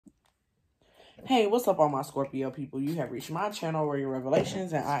Hey, what's up, all my Scorpio people? You have reached my channel, Royal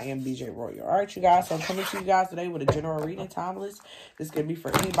Revelations, and I am BeeJayRoyal. All right, you guys, so I'm coming to you guys today with a general reading, timeless. This could be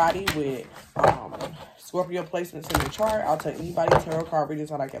for anybody with Scorpio placements in your chart. I'll tell anybody tarot card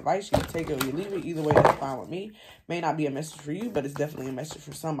readings I like advice. You can take it or you leave it. Either way, that's fine with me. May not be a message for you, but it's definitely a message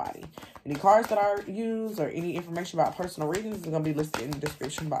for somebody. Any cards that I use or any information about personal readings is going to be listed in the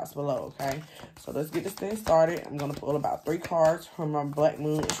description box below, okay? So let's get this thing started. I'm going to pull about 3 cards from my Black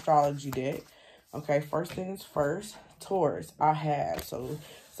Moon astrology deck. Okay, first things first, Taurus, I have. So,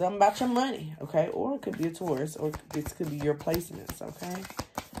 something about your money, okay? Or it could be a Taurus, or this could be your placements, okay?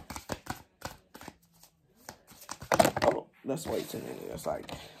 Oh, that's way too many. That's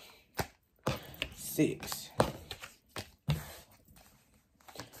like 6.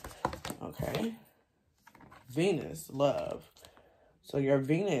 Okay. Venus, love. So, your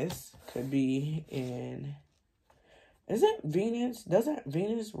Venus could be in... Isn't Venus... Doesn't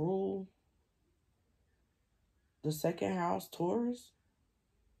Venus rule... the second house, Taurus?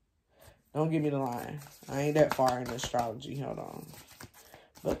 Don't give me the line. I ain't that far in astrology. Hold on.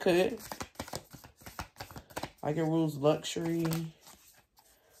 But could. Like it rules luxury.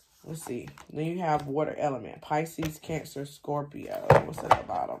 Let's see. Then you have water element. Pisces, Cancer, Scorpio. What's at the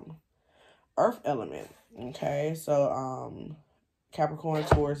bottom? Earth element. Okay. So, Capricorn,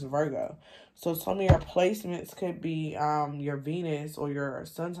 Taurus, Virgo. So some of your placements could be your Venus or your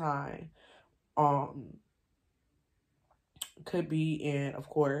sun sign. Could be in, of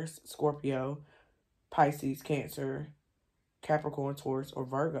course, Scorpio, Pisces, Cancer, Capricorn, Taurus, or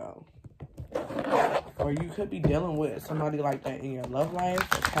Virgo. Or you could be dealing with somebody like that in your love life,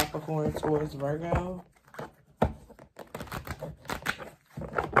 Capricorn, Taurus, Virgo.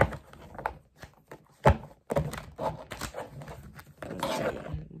 Let's see.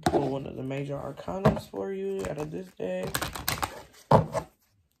 Pull one of the major arcanas for you out of this deck.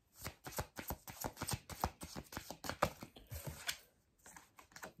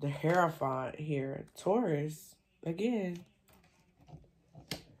 The Hierophant here. Taurus again.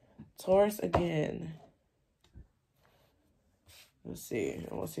 Taurus again. Let's see.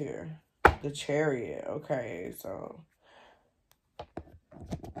 What's here? The Chariot. Okay, so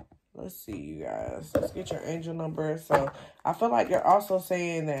let's see, you guys. Let's get your angel number. So I feel like you're also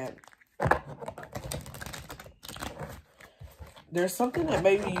saying that there's something that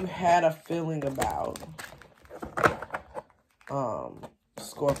maybe you had a feeling about.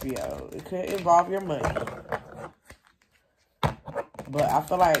 Scorpio. It could involve your money. But I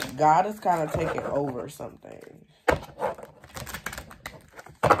feel like God is kind of taking over something.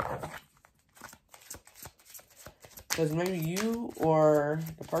 Because maybe you or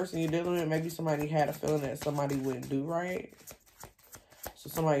the person you're dealing with, maybe somebody had a feeling that somebody wouldn't do right.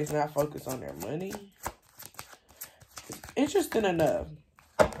 So somebody's not focused on their money. It's interesting enough.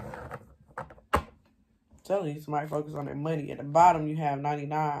 Telling you, somebody focus on their money. At the bottom, you have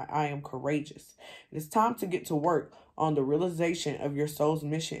 99. I am courageous. It's time to get to work on the realization of your soul's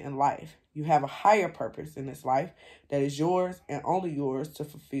mission in life. You have a higher purpose in this life that is yours and only yours to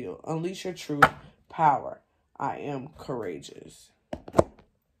fulfill. Unleash your true power. I am courageous.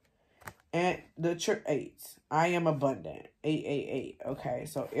 And the 8. I am abundant. 888. Okay,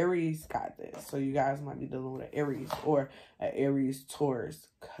 so Aries got this. So you guys might be dealing with an Aries or an Aries Taurus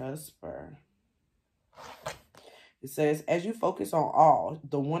cusper. It says, as you focus on all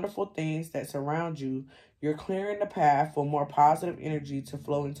the wonderful things that surround you, you're clearing the path for more positive energy to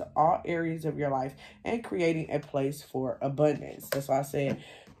flow into all areas of your life and creating a place for abundance. That's why I said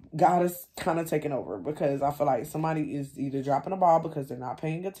God is kind of taking over, because I feel like somebody is either dropping a ball because they're not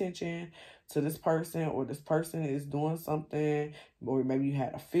paying attention to this person, or this person is doing something, or maybe you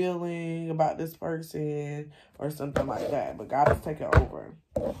had a feeling about this person or something like that. But God is taking over.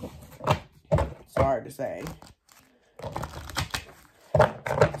 Sorry to say.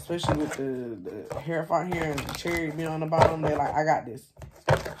 Especially with the Hierophant here and the Chariot being on the bottom. They're like, I got this.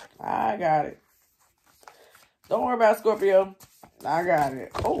 I got it. Don't worry about Scorpio. I got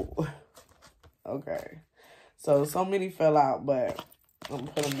it. Oh. Okay. So many fell out, but I'm going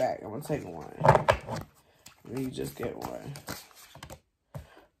to put them back. I'm going to take one. And you just get one.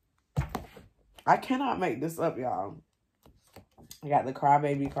 I cannot make this up, y'all. I got the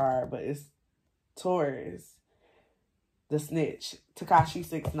Crybaby card, but it's Taurus, the Snitch, Tekashi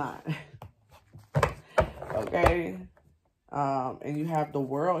 6ix9ine. Okay. And you have the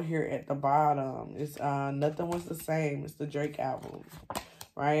World here at the bottom. It's Nothing Was the Same. It's the Drake album,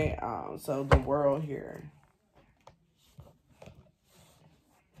 right? So the World here.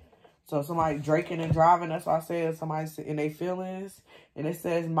 So somebody drinking and driving, that's what I said. Somebody in their feelings. And it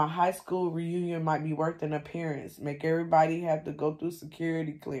says, my high school reunion might be worth an appearance. Make everybody have to go through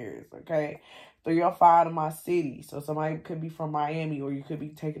security clearance, okay? 305 to my city. So somebody could be from Miami, or you could be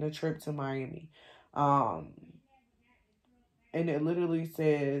taking a trip to Miami. And it literally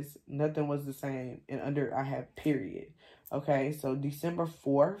says, nothing was the same. And under, I have period. Okay, so December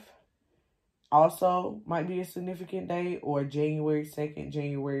 4th also might be a significant day, or January 2nd,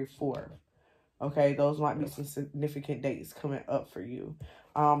 January 4th. Okay, those might be some significant dates coming up for you.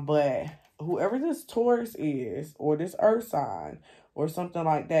 But whoever this Taurus is, or this earth sign, or something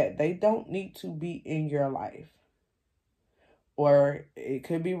like that, they don't need to be in your life. Or it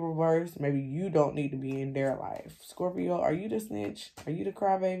could be reversed. Maybe you don't need to be in their life. Scorpio, are you the snitch? Are you the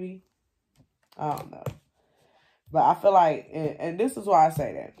crybaby? I don't know. But I feel like, and this is why I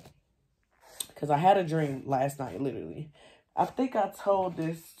say that. Because I had a dream last night, literally. I think I told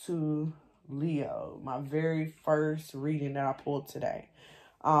this to Leo, my very first reading that I pulled today.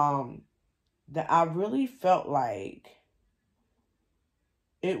 That I really felt like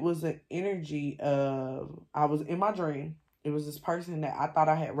it was an energy of, I was in my dream. It was this person that I thought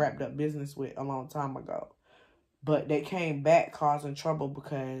I had wrapped up business with a long time ago. But they came back causing trouble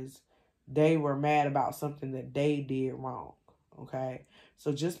because they were mad about something that they did wrong. Okay?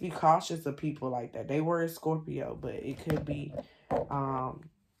 So just be cautious of people like that. They were a Scorpio, but it could be a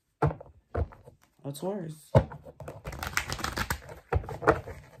Taurus.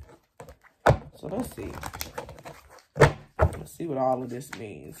 So let's see. Let's see what all of this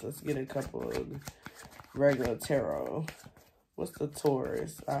means. Let's get a couple of regular tarot. What's the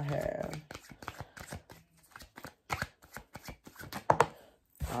Taurus I have?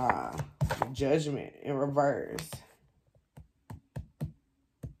 Judgment in reverse.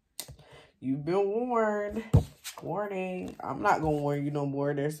 You've been warned. Warning. I'm not going to warn you no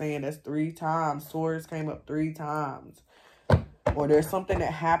more. They're saying that's 3 times. Taurus came up 3 times. Or there's something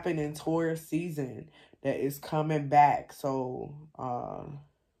that happened in Taurus season that is coming back. So,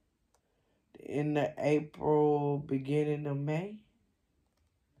 in the April, beginning of May.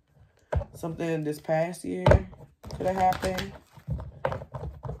 Something this past year could have happened.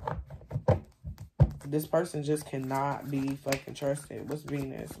 This person just cannot be fucking trusted. What's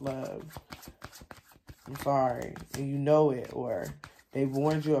Venus? Love. I'm sorry. And you know it. Or they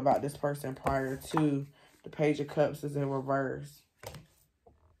warned you about this person prior to. The Page of Cups is in reverse.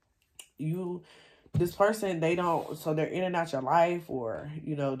 This person, they don't, so they're in and out your life, or,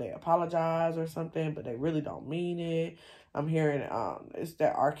 you know, they apologize or something, but they really don't mean it. I'm hearing, it's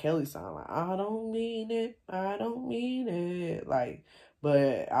that R. Kelly song, like, I don't mean it, I don't mean it, like,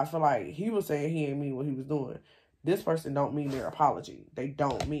 but I feel like he was saying he didn't mean what he was doing. This person don't mean their apology. They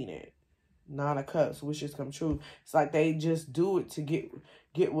don't mean it. 9 of Cups, wishes come true. It's like they just do it to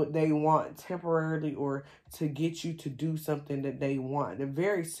get what they want temporarily, or to get you to do something that they want. They're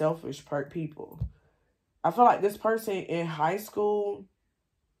very selfish people. I feel like this person in high school,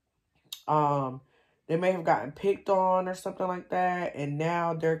 they may have gotten picked on or something like that, and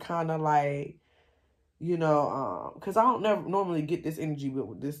now they're kind of like, you know, because I don't normally get this energy, but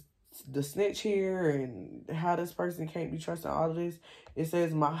with the snitch here and how this person can't be trusted, all of this, it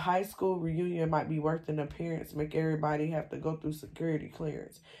says my high school reunion might be worth an appearance. Make everybody have to go through security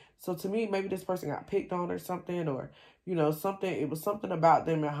clearance. So to me, maybe this person got picked on or something, or, you know, something. It was something about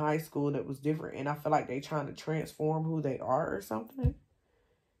them in high school that was different. And I feel like they trying to transform who they are or something.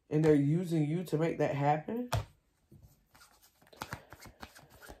 And they're using you to make that happen.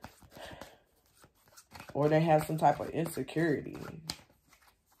 Or they have some type of insecurity.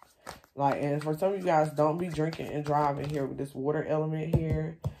 Like, and for some of you guys, don't be drinking and driving here with this water element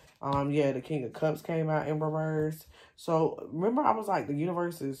here. Yeah, the King of Cups came out in reverse. So, remember I was like, the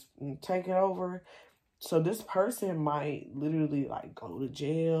universe is taking over. So, this person might literally, like, go to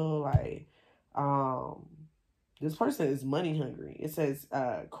jail. Like, this person is money hungry. It says,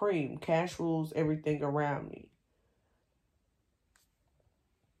 cream, cash rules everything around me.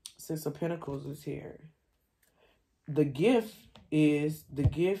 6 of Pentacles is here. The gift is the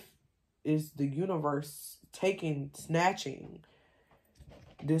universe snatching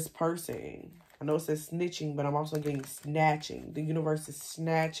this person. I know it says snitching, but I'm also getting snatching. The universe is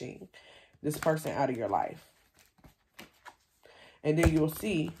snatching this person out of your life. And then you'll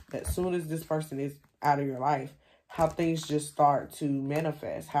see that as soon as this person is out of your life, how things just start to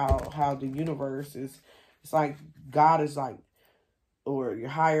manifest. How the universe is, it's like God is like, or your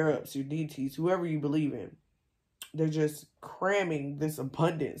higher ups, your deities, whoever you believe in. They're just cramming this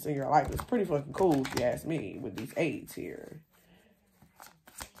abundance in your life. It's pretty fucking cool, if you ask me, with these 8s here.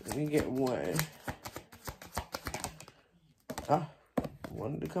 Let me get one.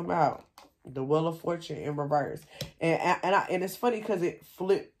 wanted to come out. The Wheel of Fortune in reverse. And it's funny because it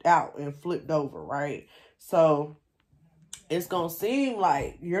flipped out and flipped over, right? So it's going to seem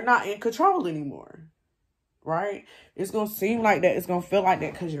like you're not in control anymore, right? It's going to seem like that. It's going to feel like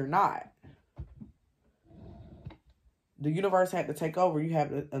that because you're not. The universe had to take over. You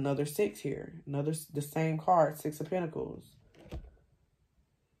have another 6 here. The same card, 6 of Pentacles.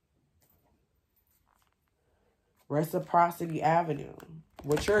 Reciprocity Avenue.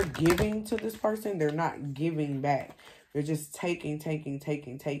 What you're giving to this person, they're not giving back. They're just taking.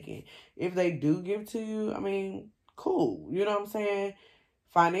 If they do give to you, I mean, cool. You know what I'm saying?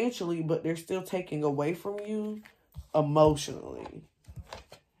 Financially, but they're still taking away from you emotionally.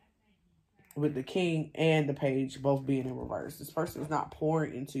 With the King and the Page both being in reverse. This person is not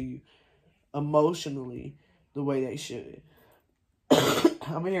pouring into you emotionally the way they should.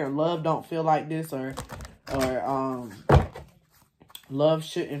 I'm hearing love don't feel like this, or love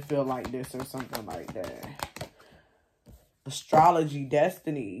shouldn't feel like this, or something like that. Astrology,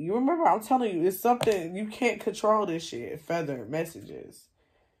 destiny. You remember, I'm telling you, it's something, you can't control this shit. Feather messages.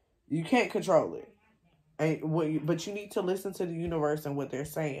 You can't control it. But you need to listen to the universe and what they're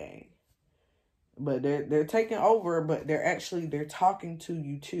saying. But they're taking over, but they're talking to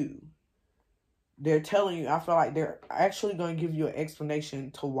you too. They're telling you, I feel like they're actually going to give you an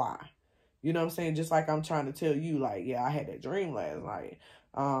explanation to why. You know what I'm saying? Just like I'm trying to tell you, like, yeah, I had that dream last night.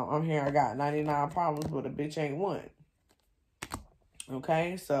 I'm here, I got 99 problems, but a bitch ain't one.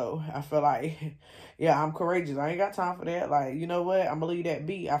 Okay? So, I feel like, yeah, I'm courageous. I ain't got time for that. Like, you know what? I'm going to leave that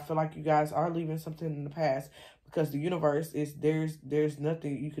be. I feel like you guys are leaving something in the past because the universe is, there's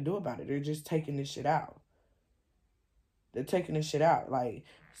nothing you can do about it. They're just taking this shit out. They're taking this shit out. Like,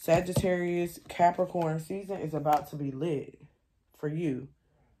 Sagittarius, Capricorn season is about to be lit for you.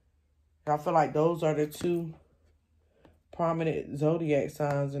 I feel like those are the 2 prominent zodiac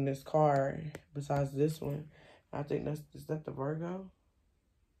signs in this card besides this one. I think is that the Virgo?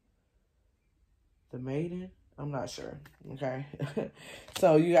 The Maiden? I'm not sure. Okay.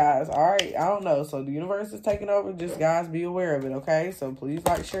 So you guys, all right, I don't know. So the universe is taking over. Just guys, be aware of it, okay? So please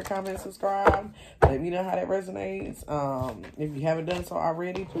like, share, comment, subscribe. Let me know how that resonates. If you haven't done so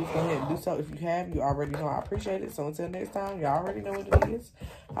already, please go ahead and do so. If you have, you already know I appreciate it. So until next time, y'all already know what it is.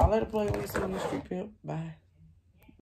 I'll let it play when you see me, Street Pimp. Bye.